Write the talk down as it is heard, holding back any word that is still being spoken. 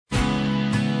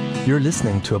You're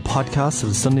listening to a podcast of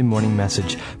the Sunday morning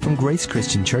message from Grace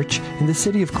Christian Church in the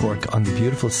city of Cork on the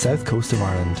beautiful south coast of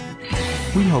Ireland.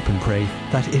 We hope and pray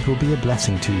that it will be a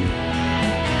blessing to you.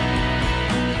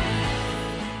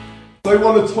 I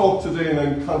want to talk today, and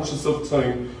I'm conscious of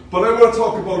time, but I want to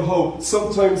talk about how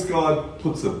sometimes God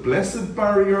puts a blessed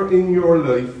barrier in your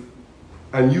life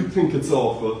and you think it's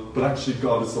awful, but actually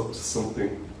God is up to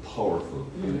something powerful.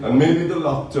 And maybe the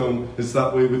lockdown is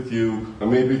that way with you,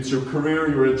 and maybe it's your career,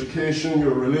 your education,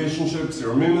 your relationships,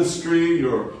 your ministry,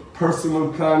 your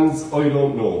personal plans, I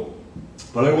don't know.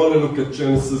 But I want to look at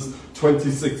Genesis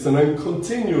 26, and I'm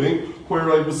continuing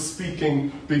where I was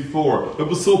speaking before. It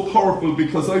was so powerful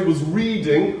because I was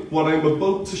reading what I'm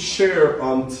about to share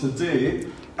on today,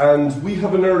 and we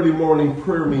have an early morning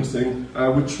prayer meeting,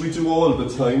 which we do all the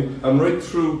time, and right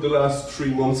through the last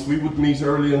 3 months we would meet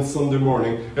early on Sunday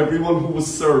morning, everyone who was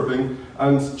serving,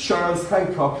 and Charles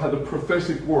Hancock had a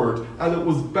prophetic word, and it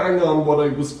was bang on what I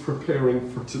was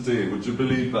preparing for today. Would you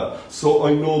believe that? So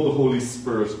I know the Holy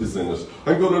Spirit is in it.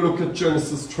 I'm going to look at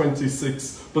Genesis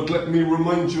 26, but let me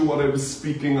remind you what I was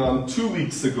speaking on 2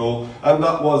 weeks ago, and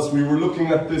that was we were looking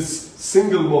at this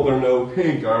single mother now,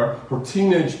 Hagar, her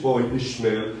teenage boy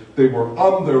Ishmael. They were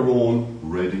on their own,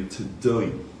 ready to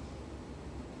die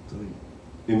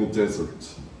in a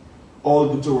desert. All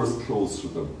the doors closed for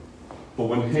them. But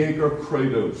when Hagar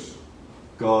cried out,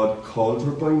 God called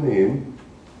her by name,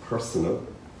 personal.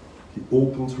 He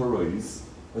opened her eyes,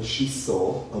 and she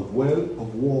saw a well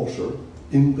of water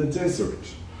in the desert.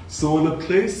 So in a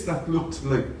place that looked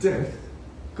like death,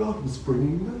 God was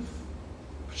bringing life.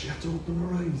 But she had to open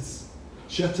her eyes.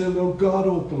 She had to allow God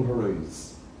open her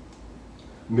eyes.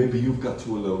 Maybe you've got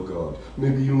to allow God.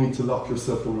 Maybe you need to lock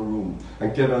yourself in a room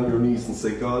and get on your knees and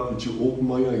say, God, would you open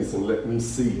my eyes and let me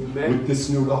see, Amen, with this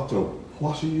new lockdown,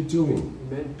 what are you doing?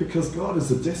 Amen. Because God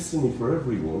is a destiny for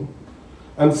everyone.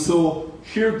 And so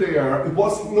here they are. It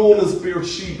wasn't known as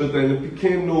Beersheba then. It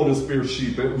became known as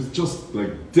Beersheba. It was just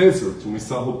like desert. And we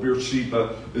saw how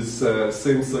Beersheba is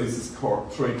same size as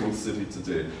Cork, thriving city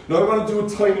today. Now I want to do a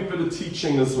tiny bit of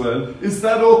teaching as well. Is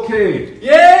that okay?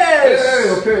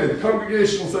 Yes! Yeah, okay. The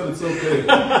congregation said it's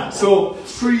okay. So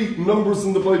 3 numbers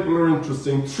in the Bible are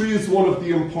interesting. 3 is one of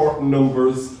the important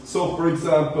numbers. So for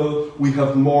example, we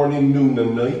have morning, noon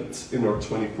and night in our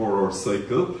 24-hour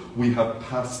cycle. We have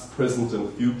past, present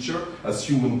and future as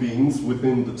human beings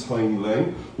within the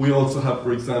timeline. We also have,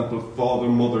 for example, father,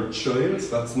 mother, child.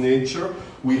 That's nature.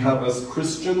 We have as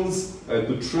Christians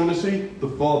the Trinity, the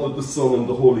Father, the Son and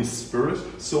the Holy Spirit.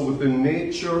 So within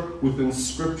nature, within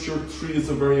Scripture, 3 is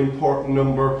a very important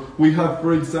number. We have,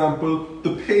 for example,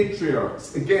 the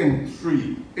patriarchs. Again,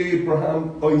 3.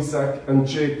 Abraham, Isaac and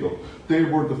Jacob. They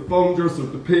were the founders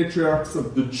of the patriarchs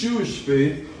of the Jewish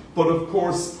faith, but of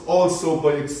course also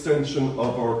by extension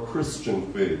of our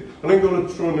Christian faith. And I'm going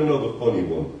to throw in another funny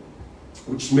one,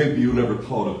 which maybe you never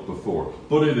thought of before,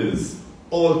 but it is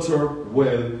altar,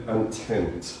 well and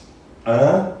tent.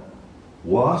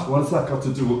 What? What has that got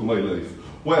to do with my life?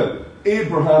 Well,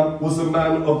 Abraham was a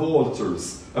man of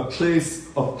altars, a place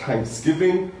of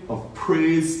thanksgiving, of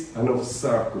praise and of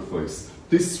sacrifice.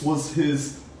 This was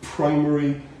his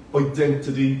primary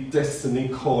identity, destiny,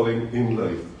 calling in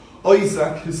life.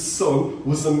 Isaac, his son,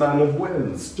 was a man of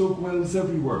wells, dug wells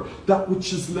everywhere. That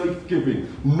which is life-giving,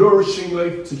 nourishing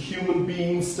life to human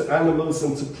beings, to animals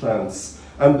and to plants.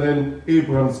 And then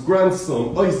Abraham's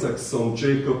grandson, Isaac's son,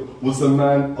 Jacob, was a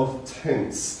man of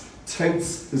tents.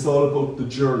 Tents is all about the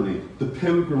journey, the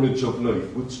pilgrimage of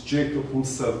life, which Jacob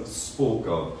himself spoke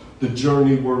of. The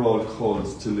journey we're all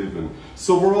called to live in.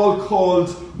 So we're all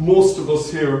called, most of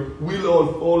us here, we'll all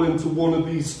fall into one of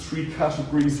these 3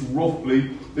 categories roughly.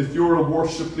 If you're a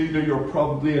worship leader, you're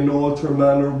probably an altar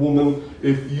man or woman.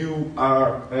 If you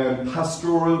are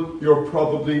pastoral, you're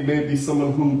probably maybe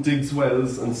someone who digs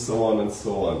wells and so on and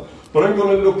so on. But I'm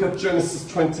going to look at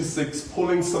Genesis 26,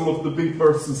 pulling some of the big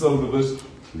verses out of it.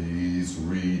 Please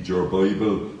read your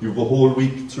Bible. You have a whole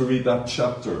week to read that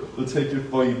chapter. It'll take you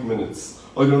 5 minutes.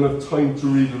 I don't have time to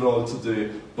read it all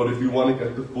today, but if you want to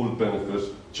get the full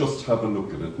benefit, just have a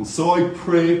look at it. And so I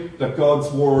pray that God's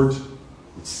word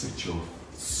would set your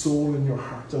soul and your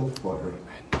heart on fire.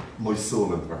 My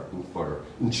soul and heart on fire.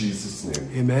 In Jesus' name.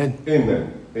 Amen.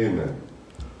 Amen. Amen.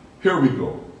 Here we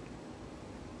go.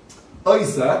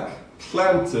 Isaac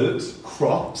planted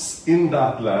crops in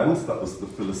that land, that was the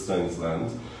Philistines'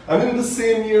 land, and in the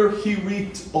same year he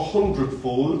reaped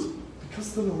 100-fold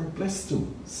because the Lord blessed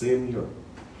him. Same year.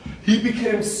 He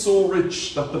became so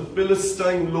rich that the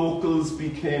Philistine locals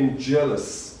became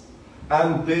jealous,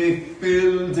 and they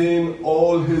filled in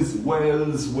all his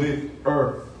wells with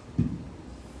earth.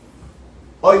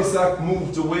 Isaac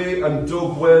moved away and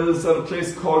dug wells at a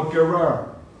place called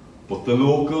Gerar. But the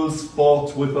locals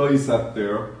fought with Isaac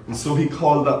there, and so he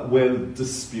called that well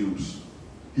Dispute.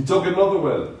 He dug another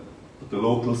well, but the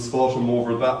locals fought him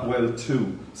over that well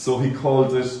too, so he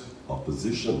called it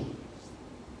Opposition.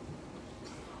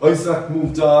 Isaac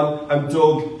moved on and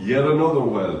dug yet another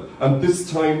well, and this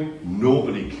time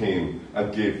nobody came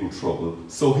and gave him trouble.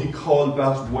 So he called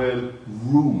that well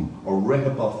Room, or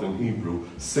Rehoboth in Hebrew,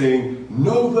 saying,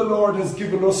 "Now the Lord has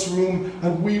given us room,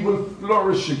 and we will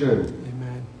flourish again."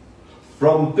 Amen.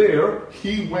 From there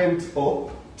he went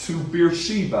up to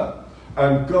Beersheba,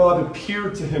 and God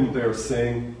appeared to him there,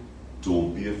 saying,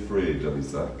 "Don't be afraid,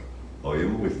 Isaac. I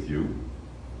am with you.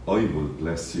 I will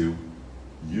bless you.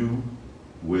 You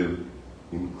will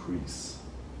increase."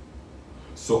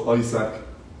 So Isaac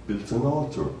built an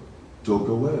altar, dug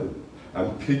a well,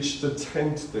 and pitched a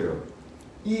tent there.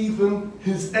 Even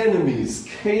his enemies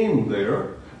came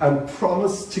there and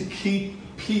promised to keep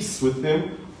peace with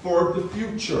him for the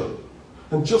future.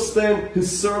 And just then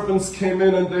his servants came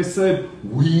in and they said,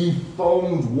 "We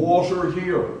found water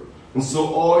here." And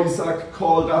so Isaac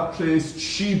called that place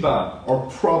Sheba, or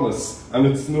promise, and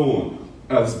it's known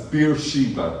as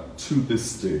Beersheba to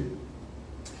this day.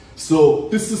 So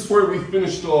this is where we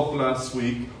finished off last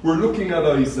week. We're looking at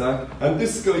Isaac, and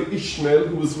this guy Ishmael,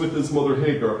 who was with his mother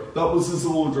Hagar, that was his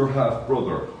older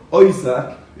half-brother.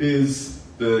 Isaac is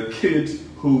the kid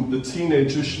who the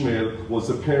teenage Ishmael was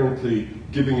apparently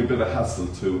giving a bit of hassle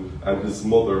to, and his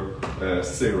mother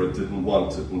Sarah didn't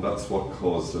want it, and that's what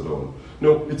caused it all.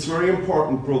 Now, it's very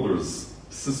important, brothers,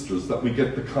 sisters, that we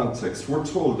get the context. We're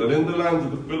told that in the land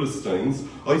of the Philistines,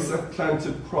 Isaac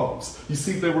planted crops. You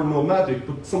see, they were nomadic,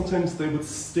 but sometimes they would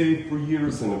stay for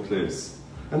years in a place.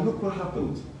 And look what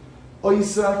happened.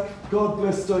 Isaac, God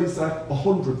blessed Isaac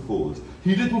 100-fold.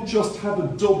 He didn't just have a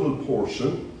double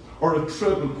portion or a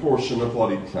treble portion of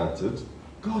what he planted.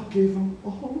 God gave him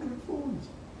 100-fold.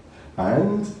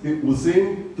 And it was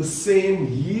in the same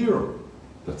year.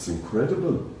 That's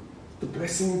incredible. The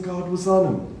blessing of God was on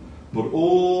him. But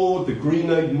oh, the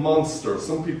green-eyed monster.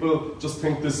 Some people just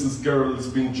think this is girls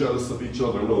being jealous of each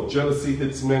other. No, jealousy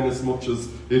hits men as much as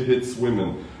it hits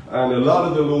women. And a lot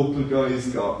of the local guys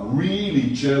got really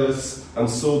jealous, and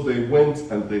so they went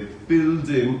and they filled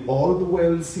in all the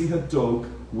wells he had dug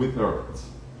with earth.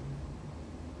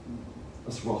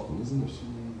 That's rotten, isn't it?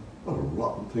 What a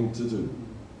rotten thing to do.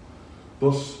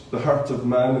 But the heart of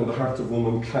man and the heart of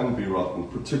woman can be rotten,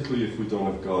 particularly if we don't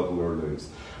have God in our lives.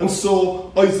 And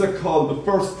so Isaac called the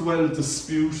first well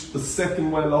Dispute, the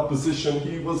second well Opposition.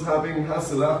 He was having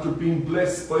hassle. After being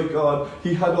blessed by God,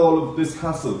 he had all of this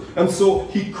hassle. And so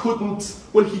he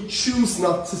chose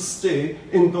not to stay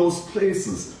in those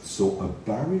places. So a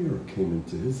barrier came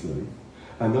into his life.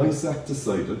 And Isaac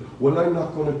decided, well, I'm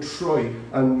not going to try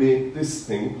and make this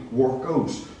thing work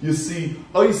out. You see,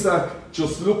 Isaac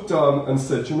just looked on and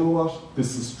said, you know what?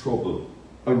 This is trouble.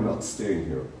 I'm not staying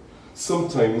here.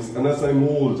 Sometimes, and as I'm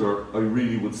older, I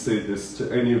really would say this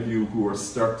to any of you who are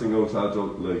starting out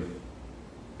adult life.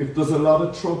 If there's a lot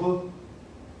of trouble,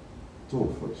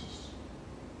 don't fight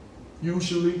it.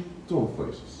 Usually, don't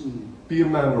fight it. Be a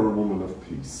man or a woman of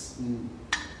peace.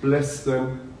 Bless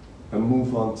them and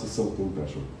move on to something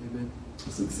better. Amen.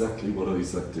 That's exactly what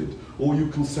Isaac did. Oh, you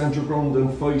can stand your ground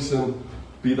and fight and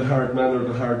be the hard man or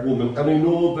the hard woman. And I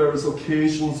know there's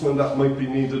occasions when that might be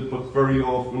needed, but very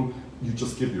often you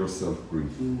just give yourself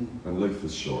grief. And life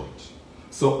is short.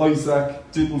 So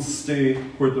Isaac didn't stay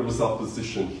where there was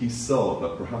opposition. He saw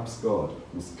that perhaps God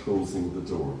was closing the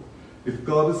door. If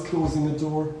God is closing a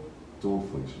door, don't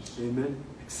fight it. Amen.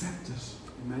 Accept it.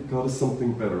 Amen. God has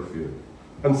something better for you.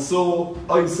 And so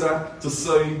Isaac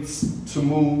decides to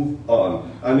move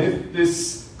on. And if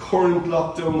this current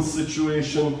lockdown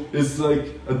situation is like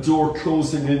a door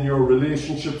closing in your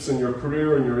relationships, in your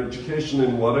career, in your education,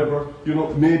 in whatever,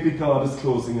 maybe God is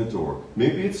closing a door.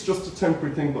 Maybe it's just a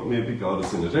temporary thing, but maybe God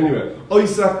is in it. Anyway,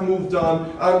 Isaac moved on,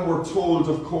 and we're told,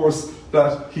 of course,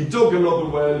 that he dug another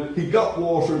well, he got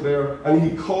water there, and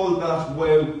he called that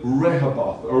well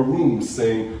Rehoboth, or room,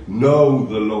 saying, now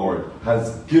the Lord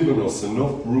has given us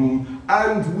enough room,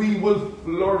 and we will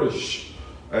flourish.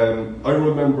 I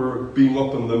remember being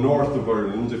up in the north of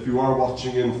Ireland. If you are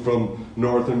watching in from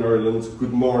Northern Ireland,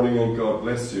 good morning and God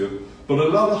bless you. But a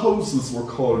lot of houses were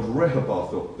called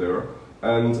Rehoboth up there,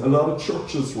 and a lot of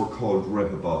churches were called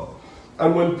Rehoboth.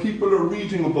 And when people are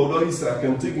reading about Isaac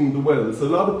and digging the wells, a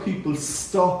lot of people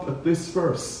stop at this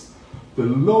verse. The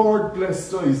Lord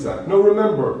blessed Isaac. Now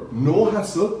remember, no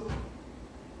hassle,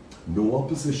 no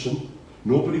opposition,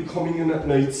 nobody coming in at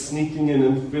night, sneaking in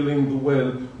and filling the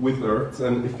well with earth.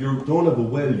 And if you don't have a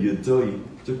well, you die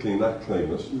particularly in that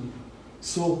climate.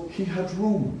 So he had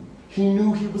room. He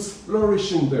knew he was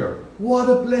flourishing there. What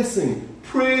a blessing.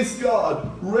 Praise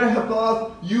God.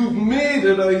 Rehoboth, you've made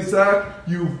it, Isaac.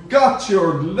 You've got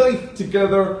your life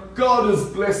together. God is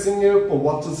blessing you. But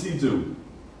what does he do?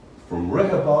 From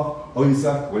Rehoboth,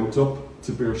 Isaac went up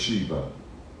to Beersheba.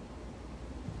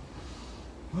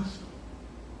 What?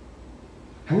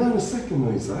 Hang on a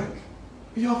second, Isaac.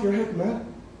 Are you off your head,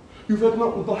 man? You've had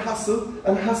nothing but hassle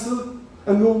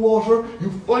and no water.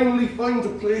 You finally find a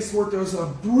place where there's a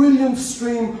brilliant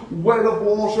stream, well of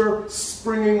water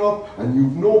springing up, and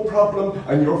you've no problem,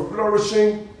 and you're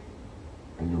flourishing,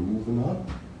 and you're moving on.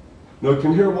 Now I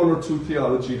can hear one or two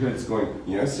theology heads going,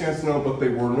 yes, no, but they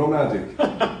were nomadic.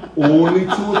 Only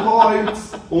to a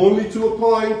point. Only to a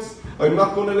point. I'm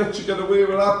not going to let you get away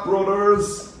with that,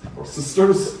 brothers or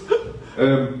sisters.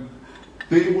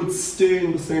 They would stay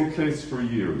in the same place for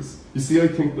years. You see, I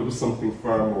think there was something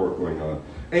far more going on.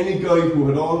 Any guy who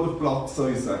had all the flocks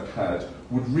Isaac had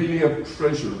would really have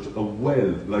treasured a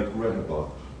well like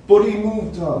Rehoboth. But he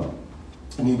moved on,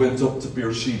 and he went up to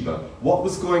Beersheba. What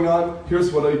was going on?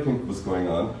 Here's what I think was going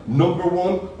on. Number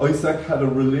one, Isaac had a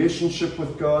relationship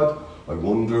with God. I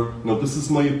wonder, now this is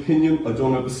my opinion, I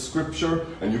don't have a scripture,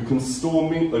 and you can stone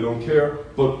me, I don't care,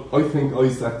 but I think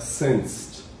Isaac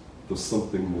sensed there's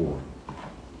something more.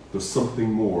 There's something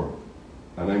more,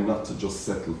 and I'm not to just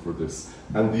settle for this.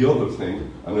 And the other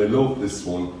thing, and I love this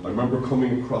one, I remember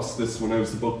coming across this when I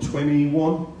was about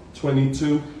 21,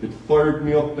 22. It fired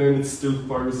me up then, it still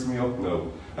fires me up now.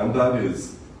 And that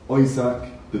is, Isaac,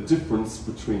 the difference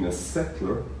between a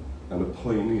settler and a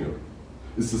pioneer.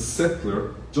 Is a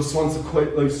settler just wants a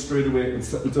quiet life straight away and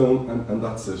settle down and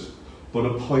that's it. But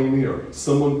a pioneer,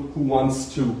 someone who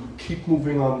wants to keep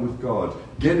moving on with God,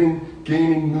 gaining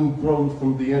new ground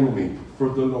from the enemy for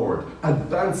the Lord,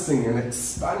 advancing and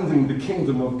expanding the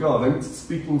kingdom of God. I'm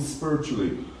speaking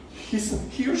spiritually.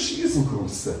 He or she isn't going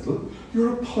to settle.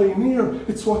 You're a pioneer.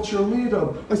 It's what you're made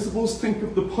of. I suppose think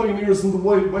of the pioneers in the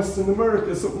Wild West in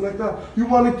America, something like that. You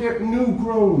want to get new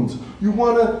ground. You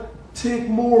want to take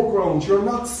more ground. You're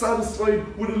not satisfied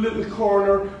with a little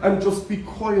corner and just be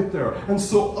quiet there. And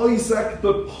so Isaac,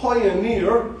 the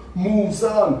pioneer, moves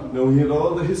on. Now he had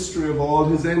all the history of all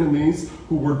his enemies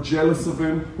who were jealous of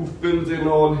him, who filled in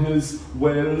all his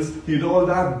wells. He had all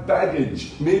that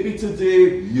baggage. Maybe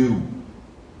today you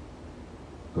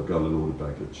have got a load of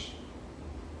baggage.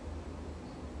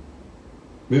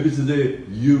 Maybe today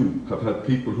you have had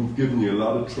people who've given you a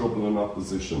lot of trouble and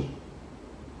opposition.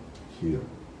 Hear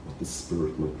what the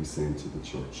Spirit might be saying to the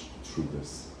church through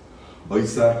this.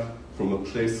 Isaac, from a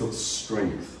place of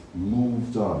strength,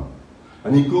 moved on.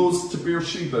 And he goes to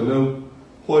Beersheba. Now,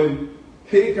 while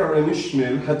Hagar and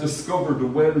Ishmael had discovered a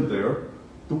well there,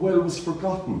 the well was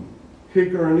forgotten.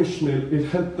 Hagar and Ishmael, it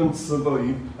helped them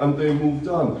survive, and they moved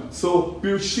on. So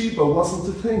Beersheba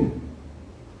wasn't a thing.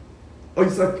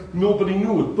 Isaac, nobody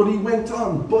knew it, but he went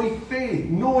on by faith,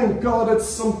 knowing God had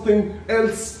something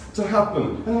else to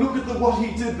happen. And look at what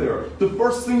he did there. The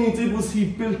first thing he did was he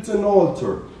built an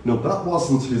altar. Now that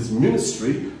wasn't his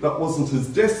ministry, that wasn't his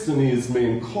destiny, his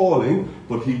main calling,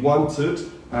 but he wanted,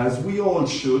 as we all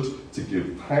should, to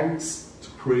give thanks, to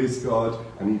praise God,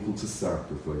 and even to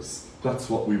sacrifice. That's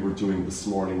what we were doing this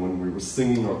morning when we were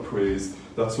singing our praise.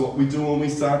 That's what we do when we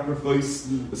sacrifice,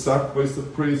 a sacrifice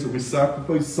of praise, or we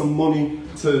sacrifice some money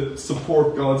to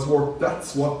support God's work.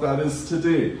 That's what that is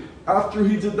today. After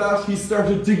he did that, he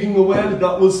started digging a well.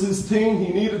 That was his thing.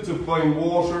 He needed to find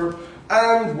water.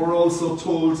 And we're also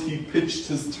told he pitched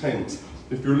his tent.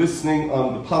 If you're listening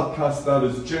on the podcast, that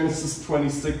is Genesis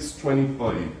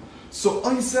 26:25. So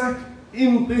Isaac,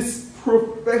 in this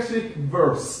prophetic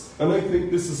verse, and I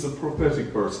think this is a prophetic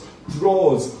verse,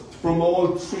 draws from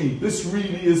all three. This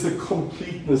really is a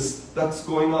completeness that's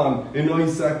going on in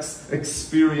Isaac's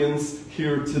experience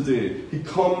here today. He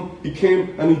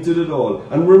came and he did it all.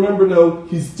 And remember now,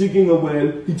 he's digging a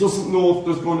well. He doesn't know if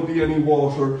there's going to be any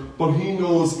water, but he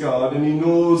knows God, and he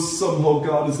knows somehow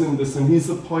God is in this, and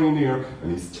he's a pioneer,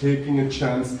 and he's taking a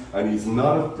chance, and he's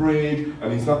not afraid,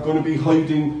 and he's not going to be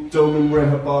hiding down in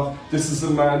Rehoboth. This is a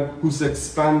man who's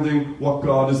expanding what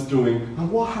God is doing.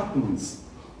 And what happens?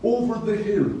 Over the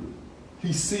hill,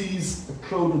 he sees a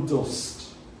cloud of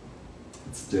dust.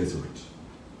 It's desert.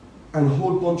 And a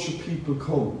whole bunch of people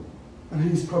come. And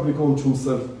he's probably going to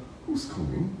himself, who's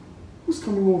coming? Who's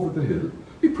coming over the hill?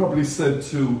 He probably said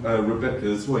to Rebecca,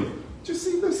 his wife, do you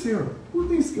see this here? Who are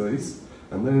these guys?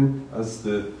 And then as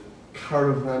the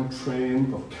caravan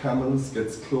train of camels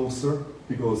gets closer,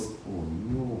 he goes, oh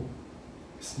no,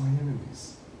 it's my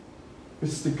enemies.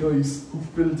 It's the guys who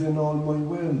filled in all my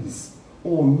wells.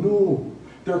 Oh no,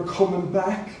 they're coming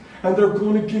back and they're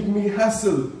going to give me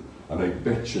hassle. And I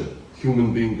bet you,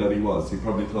 human being that he was, he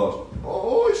probably thought,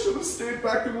 oh, I should have stayed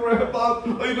back in Rehoboth.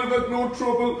 I'd have had no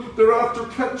trouble. They're after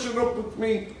catching up with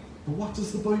me. But what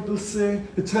does the Bible say?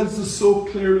 It tells us so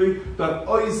clearly that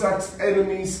Isaac's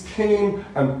enemies came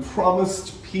and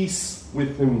promised peace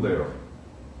with him there.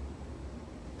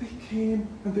 They came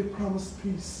and they promised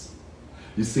peace.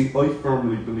 You see, I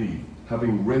firmly believe,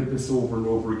 having read this over and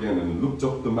over again and looked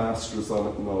up the masters on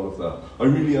it and all of that, I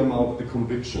really am of the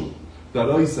conviction that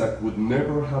Isaac would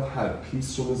never have had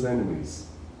peace from his enemies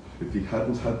if he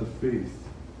hadn't had the faith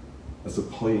as a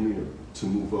pioneer to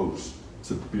move out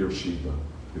to Beersheba.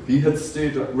 If he had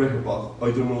stayed at Rehoboth,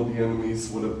 I don't know, the enemies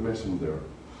would have met him there.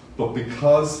 But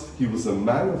because he was a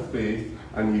man of faith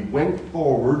and he went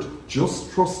forward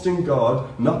just trusting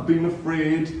God, not being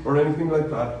afraid or anything like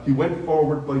that, he went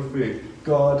forward by faith.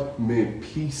 God made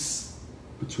peace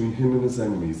between him and his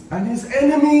enemies. And his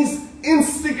enemies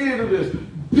instigated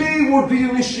it. They were the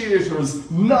initiators,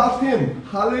 not him.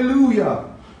 Hallelujah.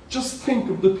 Just think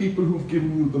of the people who've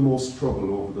given you the most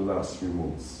trouble over the last few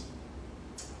months.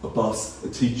 A boss, a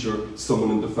teacher, someone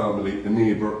in the family, a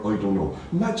neighbour, I don't know.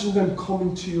 Imagine them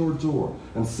coming to your door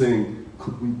and saying,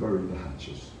 could we bury the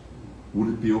hatchet? Would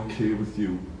it be okay with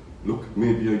you? Look,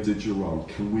 maybe I did you wrong.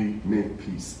 Can we make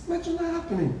peace? Imagine that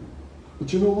happening.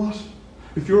 But you know what?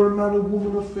 If you're a man or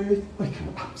woman of faith, I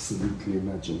can absolutely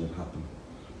imagine it happen.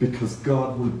 Because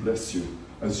God will bless you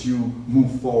as you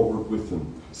move forward with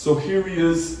him. So here he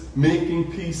is,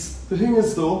 making peace. The thing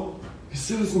is though, he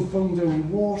still hasn't found any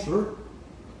water.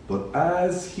 But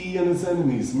as he and his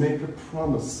enemies make a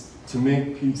promise to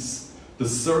make peace, the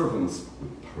servants,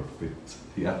 with perfect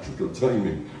theatrical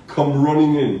timing, come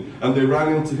running in. And they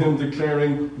ran into him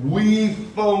declaring, "We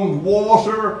found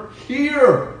water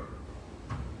here."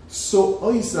 So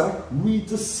Isaac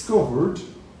rediscovered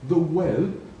the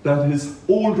well that his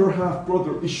older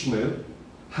half-brother Ishmael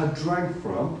had drank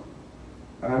from,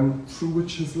 and through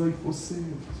which his life was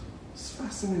saved. It's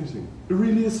fascinating. It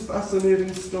really is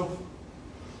fascinating stuff.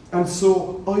 And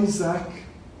so Isaac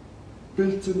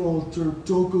built an altar,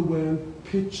 dug a well,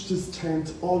 pitched his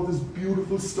tent, all this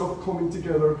beautiful stuff coming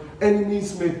together.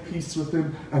 Enemies made peace with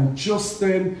him, and just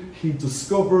then he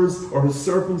discovers, or his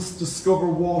servants discover,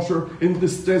 water in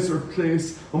this desert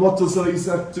place. And what does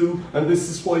Isaac do? And this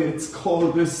is why it's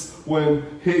called this when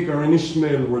Hagar and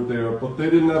Ishmael were there, but they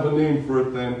didn't have a name for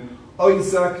it then.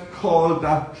 Isaac called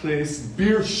that place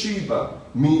Beersheba,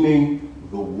 meaning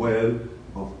the well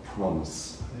of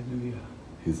promise. Hallelujah.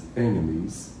 His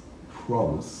enemies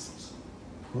promised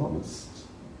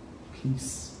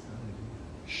peace.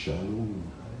 Hallelujah. Shalom.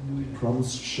 Hallelujah.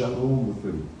 Promised shalom with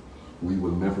him. We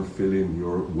will never fill in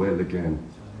your well again.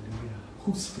 Hallelujah.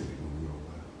 Who's filling in your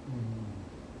well?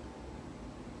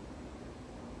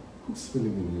 Who's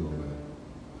filling in your well?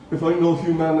 If I know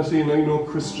humanity and I know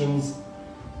Christians,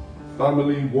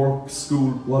 family, work,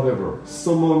 school, whatever,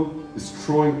 someone is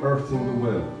throwing earth in the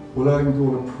well, well, I'm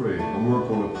going to pray, and we're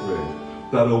going to pray,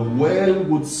 that a well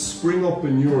would spring up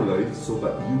in your life so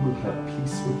that you will have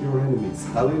peace with your enemies.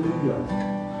 Hallelujah.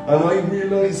 And I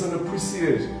realize and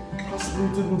appreciate, possibly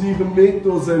didn't even make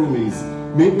those enemies.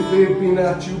 Maybe they've been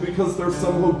at you because they're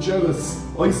somehow jealous.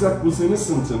 Isaac was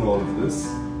innocent in all of this,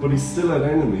 but he still had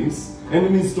enemies.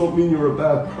 Enemies don't mean you're a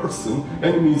bad person.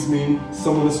 Enemies mean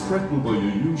someone is threatened by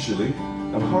you, usually.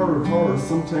 And horror,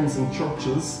 sometimes in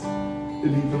churches, it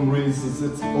even raises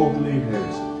its ugly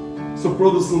head. So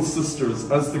brothers and sisters,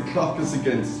 as the clock is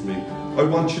against me, I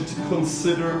want you to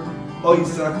consider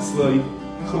Isaac's life,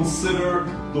 consider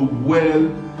the well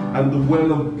and the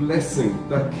well of blessing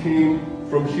that came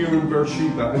from here in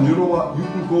Beersheba. And you know what? You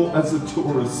can go as a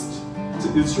tourist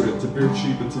to Israel, to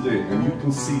Beersheba today, and you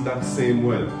can see that same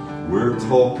well. We're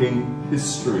talking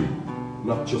history,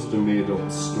 not just a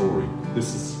made-up story.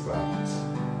 This is fact.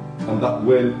 And that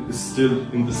well is still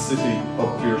in the city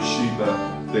of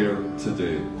Beersheba there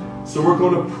today. So we're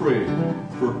going to pray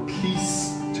for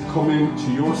peace to come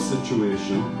into your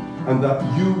situation, and that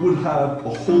you will have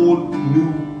a whole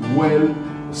new well,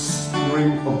 a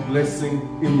spring of blessing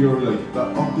in your life.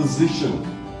 That opposition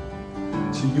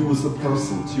to you as a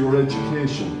person, to your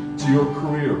education, to your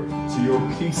career, to your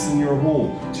peace in your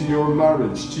home, to your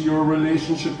marriage, to your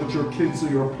relationship with your kids or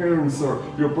your parents or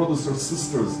your brothers or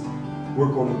sisters.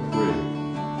 We're going to pray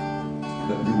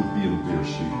that you would be in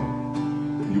Beersheba,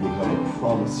 that you would have a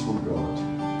promise from God,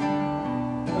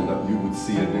 and that you would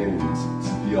see an end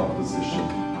to the opposition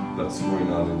that's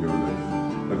going on in your life.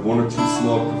 I have one or two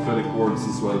small prophetic words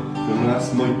as well. I'm going to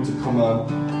ask Mike to come on.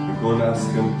 We're going to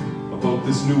ask him about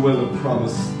this new well of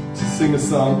promise, to sing a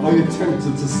song. I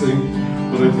attempted to sing,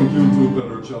 but I think you'll do a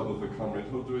better job of it, Conrad.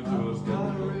 How do I do it?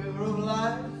 Got a river of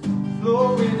life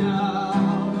flowing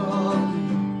out of me.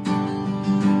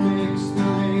 Makes the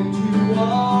lame to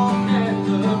walk and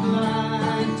the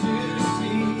blind to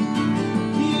see.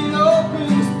 He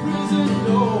opens prison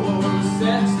doors,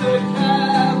 sets the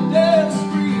captives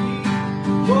free.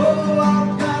 Oh,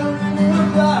 I've got a river of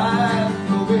life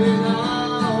flowing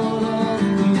out of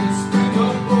me. Spring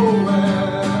up, oh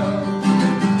well,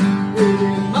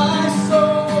 within my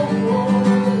soul.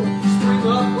 Spring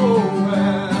up, oh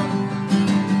well,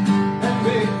 and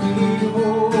make me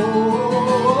whole.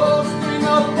 Spring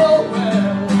up, oh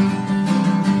well,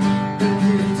 and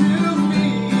give to me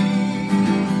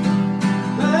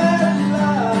that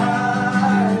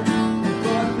life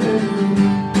abundantly.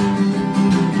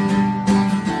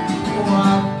 Oh,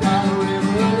 I've got a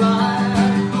river of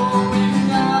life flowing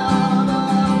out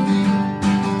of me.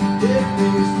 It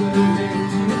makes the lame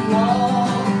to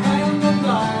walk and the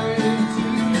blind to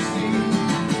see.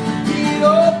 It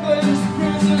opens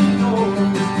prison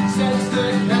doors, sets the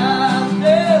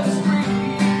captives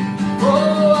free.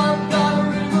 Oh, I've got a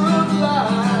river of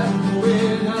life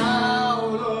flowing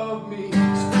out of me.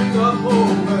 Spring up, oh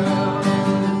well,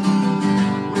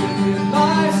 within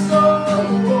my soul.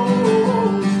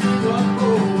 Spring up,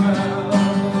 oh well,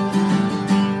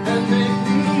 and make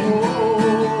me whole.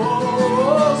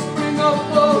 Spring up,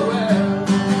 oh well,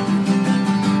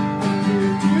 and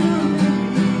give to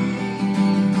me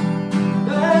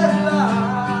that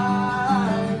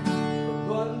life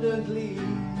abundantly.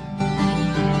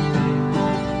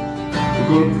 We're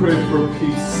going to pray for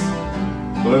peace,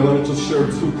 but I want to just share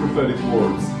two prophetic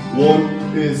words. One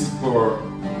is for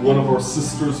one of our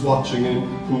sisters watching in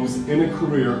who's in a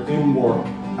career in work,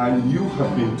 and you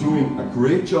have been doing a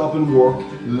great job in work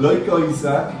like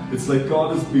Isaac. It's like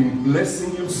God has been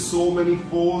blessing you so many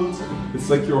fold. It's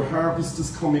like your harvest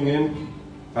is coming in,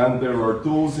 and there are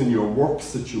those in your work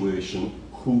situation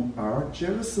who are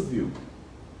jealous of you.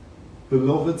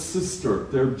 Beloved sister,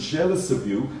 they're jealous of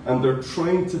you, and they're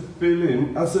trying to fill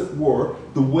in, as it were,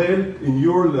 the well in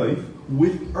your life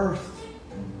with earth.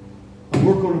 And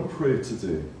we're going to pray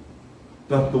today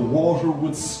that the water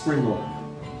would spring up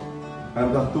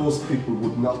and that those people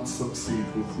would not succeed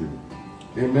with you.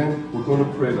 Amen? We're going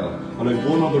to pray that. And I have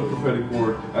one other prophetic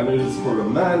word, and it is for a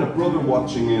man, a brother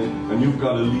watching in, and you've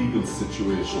got a legal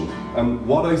situation. And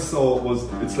what I saw was,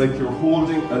 it's like you're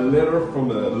holding a letter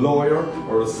from a lawyer,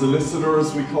 or a solicitor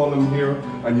as we call him here,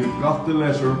 and you've got the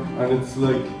letter, and it's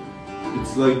like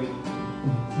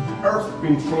earth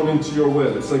being thrown into your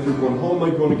well. It's like you're going, how am I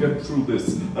going to get through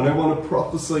this? And I want to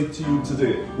prophesy to you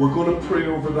today. We're going to pray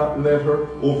over that letter,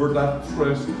 over that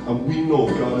threat, and we know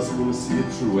God is going to see it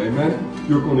through. Amen?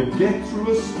 You're going to get through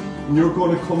it, and you're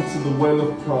going to come to the well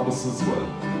of promise as well.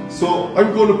 So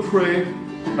I'm going to pray,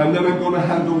 and then I'm going to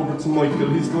hand over to Michael.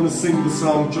 He's going to sing the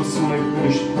song just when I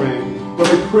finish praying. But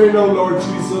I pray now, Lord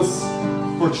Jesus,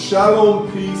 for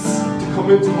shalom peace to come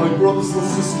into my brothers and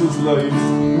sisters' lives.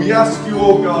 We ask you,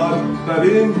 oh God, that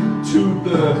into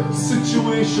the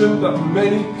situation that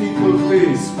many people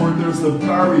face, where there's a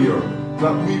barrier,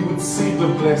 that we would see the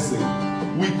blessing.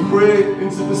 We pray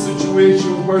into the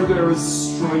situation where there is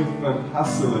strife and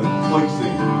hassle and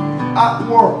fighting, at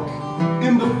work,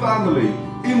 in the family,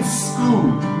 in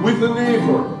school, with a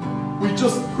neighbour. We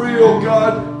just pray, oh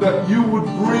God, that you would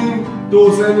bring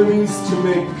those enemies to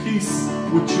make peace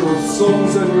with your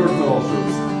sons and your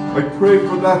daughters. I pray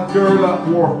for that girl at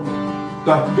work,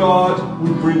 that God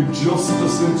will bring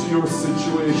justice into your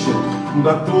situation, and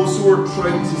that those who are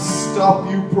trying to stop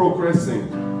you progressing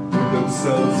will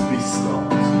themselves be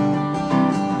stopped.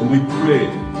 And we pray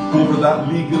over that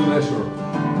legal letter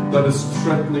that is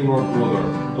threatening our brother.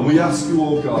 And we ask you,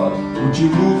 oh God, would you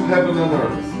move heaven and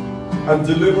earth and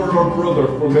deliver our brother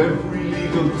from every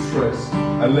legal threat,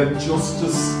 and let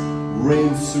justice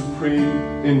reign supreme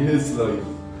in his life,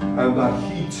 and that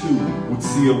he too would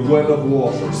see a well of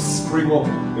water spring up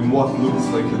in what looks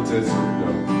like a desert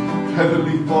now.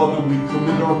 Heavenly Father, we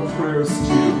commit our prayers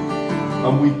to you,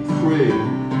 and we pray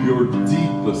your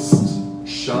deepest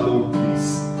shalom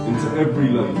peace into every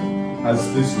life as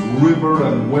this river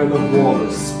and well of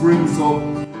water springs up.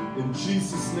 In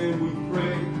Jesus' name we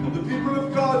pray, and the people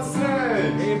of God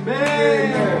said,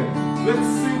 Amen. Amen. Let's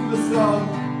sing the song,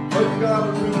 I've got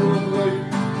a river of life.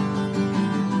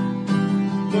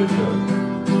 Michael.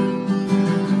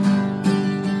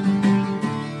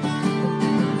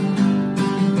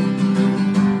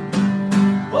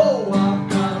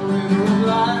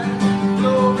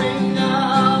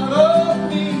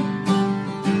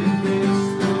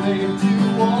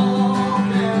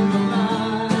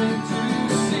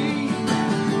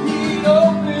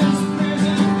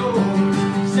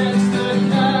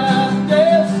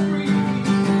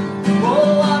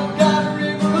 I've got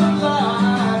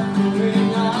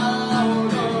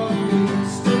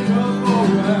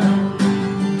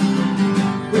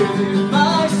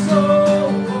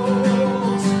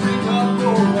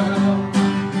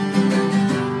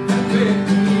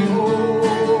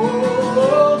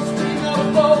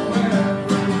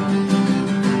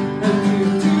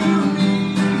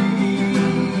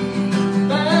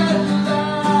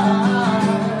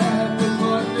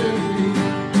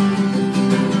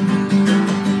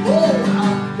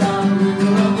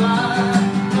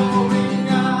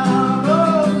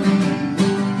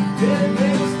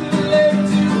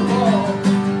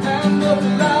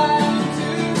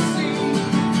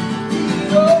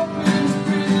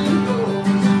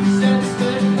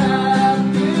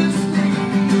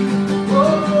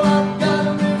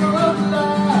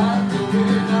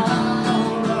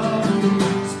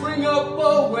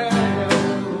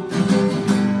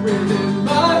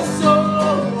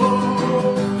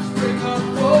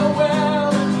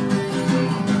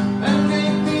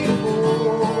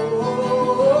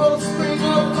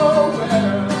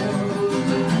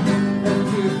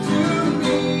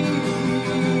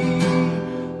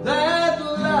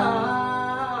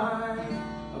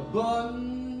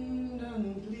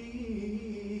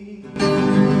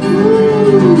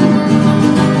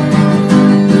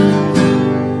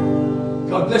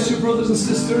and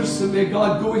sisters, and may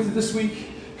God go with you this week.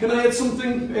 Can I add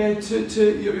something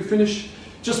to finish?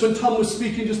 Just when Tom was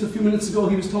speaking just a few minutes ago,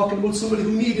 he was talking about somebody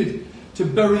who needed to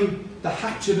bury the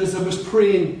hatchet. As I was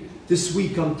praying this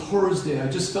week on Thursday, I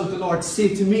just felt the Lord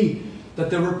say to me that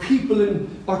there were people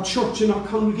in our church, in our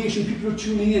congregation, people who are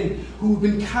tuning in, who have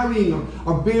been carrying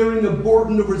or bearing a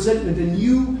burden of resentment, and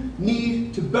you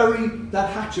need to bury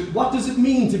that hatchet. What does it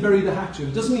mean to bury the hatchet?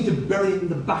 It doesn't mean to bury it in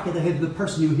the back of the head of the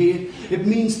person you hate. It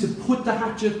means to put the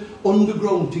hatchet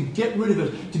underground, to get rid of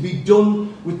it, to be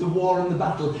done with the war and the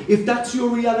battle. If that's your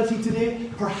reality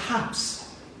today, perhaps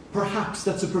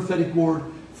that's a prophetic word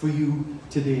for you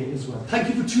today as well. Thank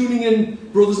you for tuning in,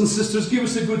 brothers and sisters. Give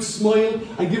us a good smile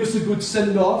and give us a good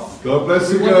send-off. God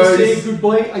bless you guys. We want to say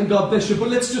goodbye and God bless you. But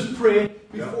let's just pray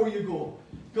before you go.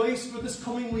 Guys, for this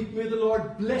coming week, may the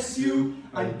Lord bless you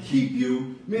and keep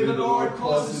you. May the Lord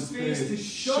cause His face to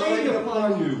shine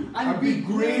upon you and be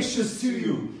gracious to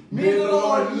you. May the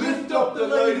Lord lift up the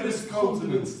light of His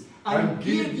countenance and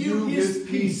give you His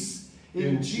peace.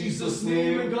 In Jesus'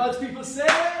 name, and God's people say,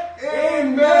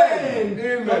 Amen.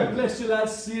 Amen. God bless you,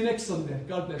 lads. See you next Sunday.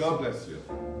 God bless you. God bless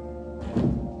you.